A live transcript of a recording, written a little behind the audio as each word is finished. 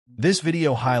This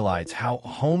video highlights how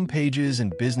home pages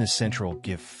and Business Central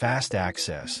give fast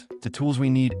access to tools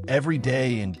we need every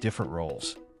day in different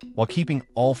roles, while keeping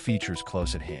all features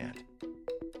close at hand.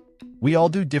 We all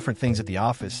do different things at the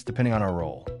office depending on our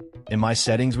role. In My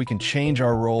Settings, we can change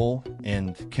our role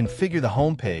and configure the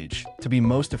home page to be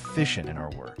most efficient in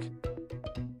our work.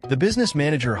 The Business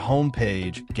Manager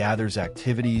homepage gathers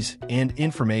activities and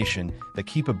information that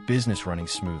keep a business running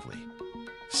smoothly.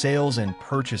 Sales and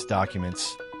purchase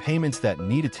documents, payments that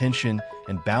need attention,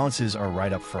 and balances are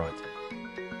right up front.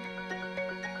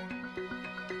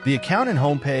 The Accountant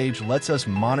homepage lets us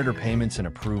monitor payments and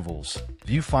approvals,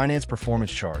 view finance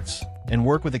performance charts, and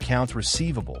work with accounts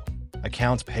receivable,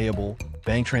 accounts payable,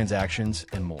 bank transactions,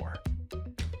 and more.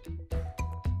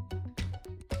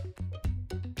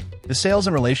 The Sales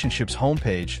and Relationships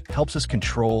homepage helps us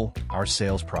control our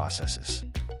sales processes.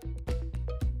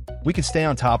 We can stay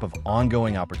on top of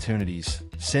ongoing opportunities,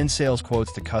 send sales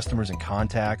quotes to customers and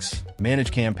contacts,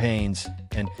 manage campaigns,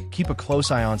 and keep a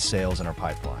close eye on sales in our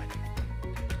pipeline.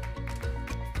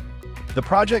 The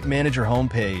Project Manager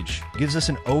homepage gives us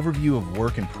an overview of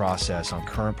work in process on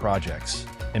current projects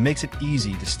and makes it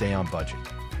easy to stay on budget.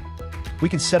 We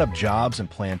can set up jobs and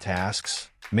plan tasks,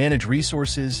 manage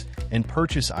resources, and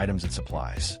purchase items and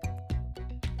supplies.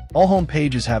 All home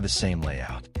pages have the same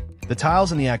layout. The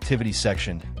tiles in the Activities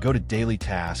section go to daily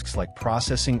tasks like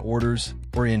processing orders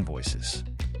or invoices.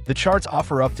 The charts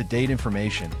offer up-to-date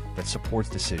information that supports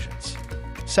decisions.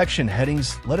 Section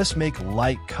headings let us make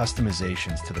light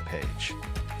customizations to the page.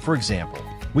 For example,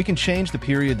 we can change the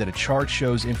period that a chart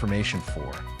shows information for,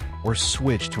 or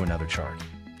switch to another chart.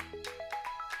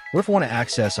 What if we want to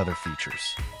access other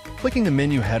features? Clicking the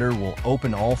menu header will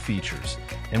open all features,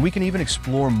 and we can even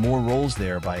explore more roles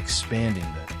there by expanding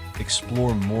the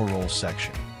Explore More Roles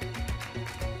section.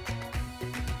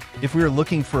 If we are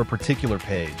looking for a particular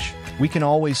page, we can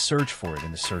always search for it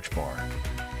in the search bar.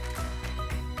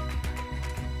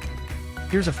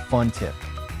 Here's a fun tip.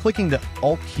 Clicking the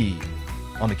Alt key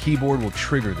on the keyboard will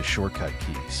trigger the shortcut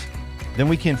keys. Then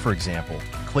we can, for example,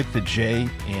 click the J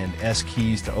and S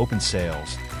keys to open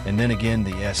sales, and then again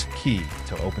the S key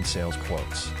to open sales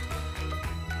quotes.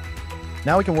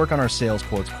 Now we can work on our sales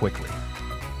quotes quickly.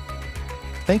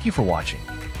 Thank you for watching.